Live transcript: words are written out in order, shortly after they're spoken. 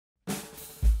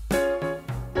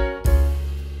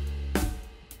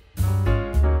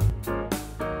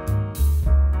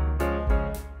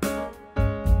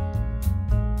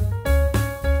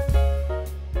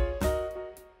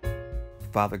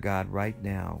Father God, right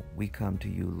now, we come to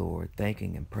you, Lord,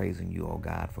 thanking and praising you, O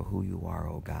God, for who you are,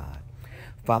 O God.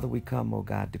 Father, we come, O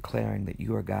God, declaring that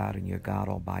you are God and you're God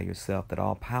all by yourself, that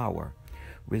all power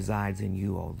resides in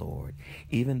you, O Lord.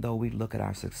 Even though we look at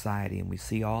our society and we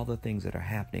see all the things that are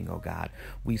happening, O God,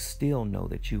 we still know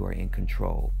that you are in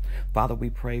control. Father, we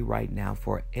pray right now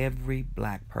for every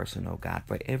black person, O God,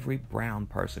 for every brown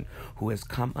person who has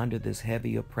come under this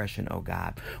heavy oppression, O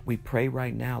God. We pray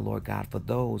right now, Lord God, for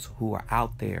those who are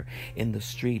out there in the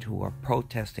street who are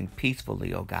protesting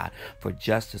peacefully, O God, for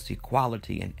justice,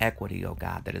 equality, and equity, O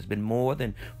God, that has been more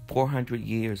than 400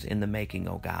 years in the making,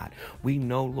 O God. We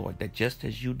know, Lord, that just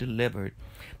as you delivered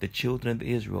the children of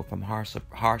Israel from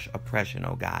harsh oppression,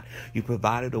 oh God, you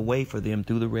provided a way for them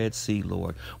through the Red Sea,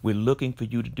 Lord. We're looking for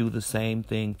you to do the same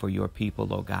thing for your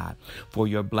people, oh God, for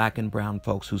your black and brown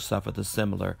folks who suffer the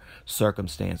similar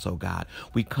circumstance, oh God.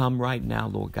 We come right now,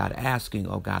 Lord God, asking,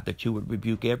 oh God, that you would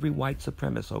rebuke every white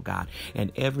supremacist, oh God,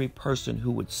 and every person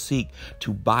who would seek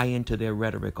to buy into their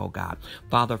rhetoric, oh God.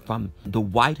 Father, from the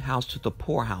White House to the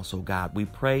poorhouse, oh God, we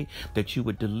pray that you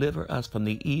would deliver us from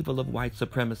the evil of white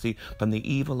supremacy, from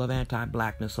the evil of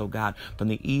anti-blackness, oh God, from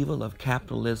the evil of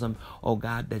capitalism, oh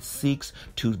God, that seeks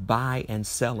to buy and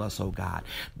sell us, oh God.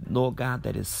 Lord God,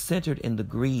 that is centered in the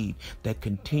greed that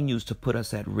continues to put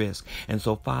us at risk. And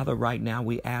so, Father, right now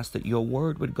we ask that your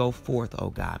word would go forth, oh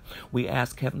God. We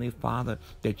ask, Heavenly Father,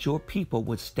 that your people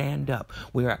would stand up.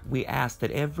 We ask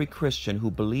that every Christian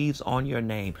who believes on your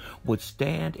name would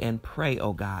stand and pray,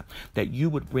 oh God, that you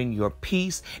would bring your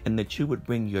peace and that you would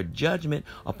bring your judgment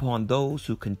upon those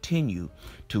who continue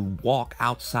to walk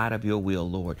outside of your will,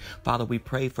 Lord. Father, we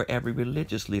pray for every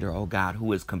religious leader, oh God,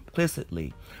 who is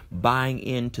complicitly buying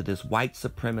into this white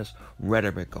supremacist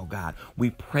rhetoric, oh God. We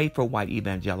pray for white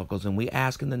evangelicals, and we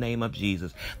ask in the name of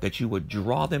Jesus that you would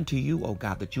draw them to you, oh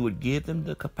God, that you would give them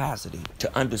the capacity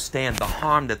to understand the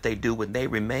harm that they do when they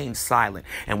remain silent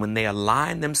and when they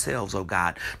align themselves, oh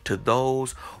God, to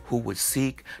those who would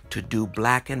seek to do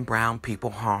black and brown people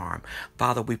harm.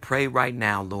 Father, we pray right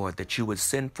now, Lord, that you would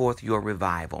send forth your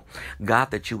revival.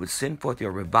 God, that you would send forth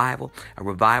your revival, a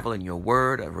revival in your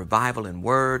word, a revival in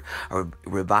word, a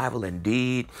revival in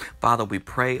deed. Father, we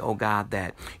pray, oh God,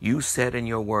 that you said in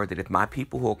your word that if my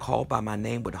people who are called by my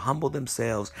name would humble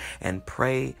themselves and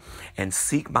pray and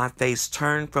seek my face,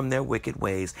 turn from their wicked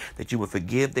ways, that you would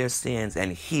forgive their sins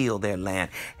and heal their land.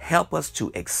 Help us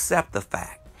to accept the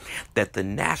fact that the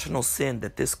national sin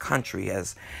that this country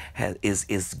is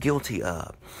guilty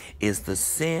of is the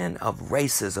sin of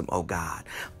racism, oh God.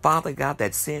 Father God,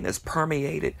 that sin is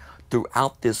permeated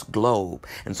throughout this globe.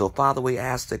 And so, Father, we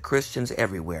ask that Christians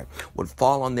everywhere would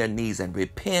fall on their knees and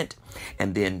repent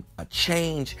and then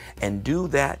change and do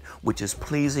that which is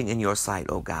pleasing in your sight,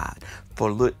 oh God.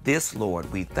 For this,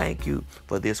 Lord, we thank you.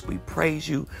 For this, we praise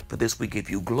you. For this, we give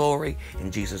you glory.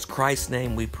 In Jesus Christ's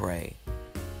name we pray.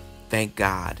 Thank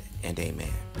God and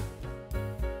amen.